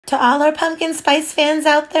To all our pumpkin spice fans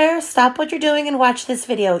out there, stop what you're doing and watch this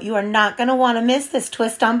video. You are not going to want to miss this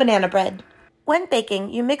twist on banana bread. When baking,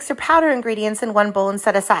 you mix your powder ingredients in one bowl and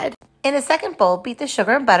set aside. In a second bowl, beat the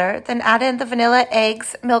sugar and butter, then add in the vanilla,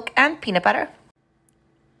 eggs, milk, and peanut butter.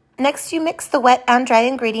 Next, you mix the wet and dry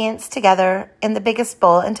ingredients together in the biggest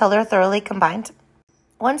bowl until they're thoroughly combined.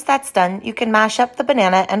 Once that's done, you can mash up the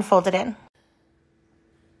banana and fold it in.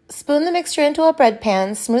 Spoon the mixture into a bread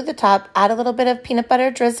pan, smooth the top, add a little bit of peanut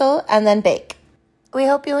butter drizzle, and then bake. We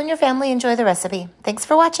hope you and your family enjoy the recipe. Thanks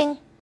for watching.